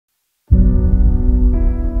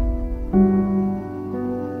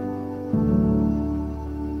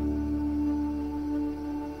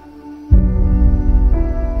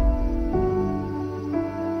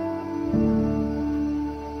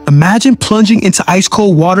Imagine plunging into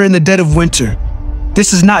ice-cold water in the dead of winter.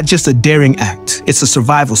 This is not just a daring act, it's a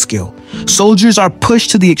survival skill. Soldiers are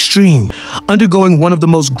pushed to the extreme, undergoing one of the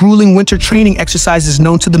most grueling winter training exercises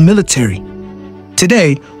known to the military.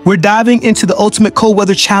 Today, we're diving into the ultimate cold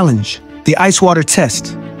weather challenge, the ice water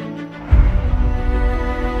test.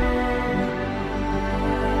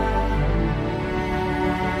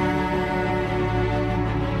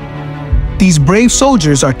 These brave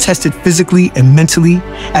soldiers are tested physically and mentally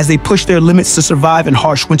as they push their limits to survive in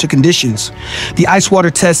harsh winter conditions. The ice water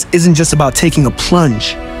test isn't just about taking a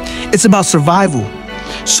plunge, it's about survival.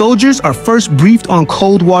 Soldiers are first briefed on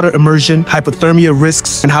cold water immersion, hypothermia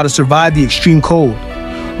risks, and how to survive the extreme cold.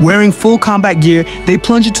 Wearing full combat gear, they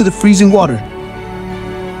plunge into the freezing water.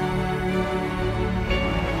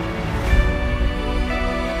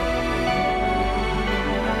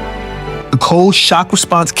 The cold shock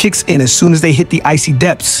response kicks in as soon as they hit the icy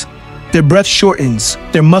depths. Their breath shortens,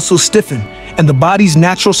 their muscles stiffen, and the body's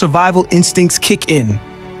natural survival instincts kick in.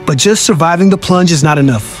 But just surviving the plunge is not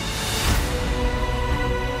enough.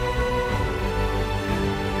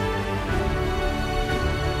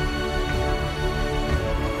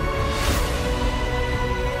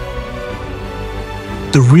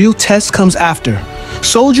 The real test comes after.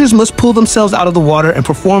 Soldiers must pull themselves out of the water and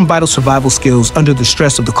perform vital survival skills under the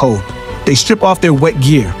stress of the cold. They strip off their wet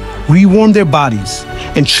gear, rewarm their bodies,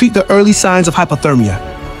 and treat the early signs of hypothermia.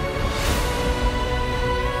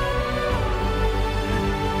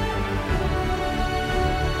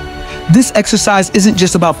 This exercise isn't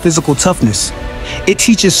just about physical toughness. It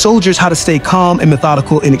teaches soldiers how to stay calm and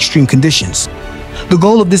methodical in extreme conditions. The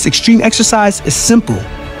goal of this extreme exercise is simple: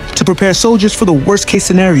 to prepare soldiers for the worst-case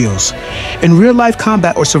scenarios. In real-life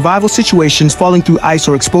combat or survival situations, falling through ice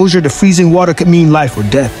or exposure to freezing water could mean life or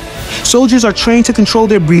death. Soldiers are trained to control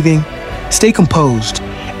their breathing, stay composed,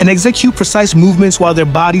 and execute precise movements while their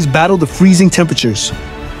bodies battle the freezing temperatures.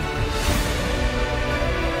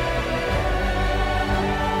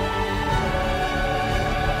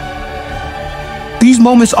 These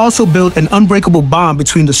moments also build an unbreakable bond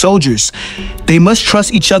between the soldiers. They must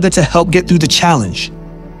trust each other to help get through the challenge.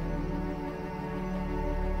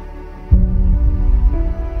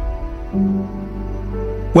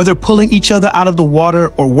 Whether pulling each other out of the water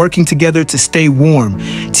or working together to stay warm,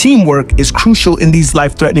 teamwork is crucial in these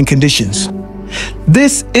life-threatening conditions.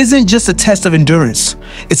 This isn't just a test of endurance,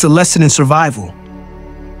 it's a lesson in survival.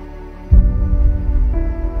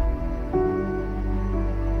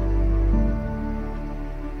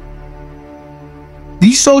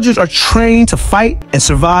 These soldiers are trained to fight and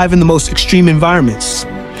survive in the most extreme environments.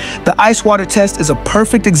 The ice water test is a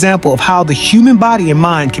perfect example of how the human body and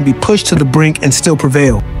mind can be pushed to the brink and still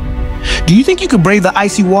prevail. Do you think you could brave the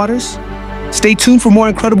icy waters? Stay tuned for more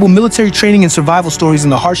incredible military training and survival stories in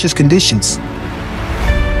the harshest conditions.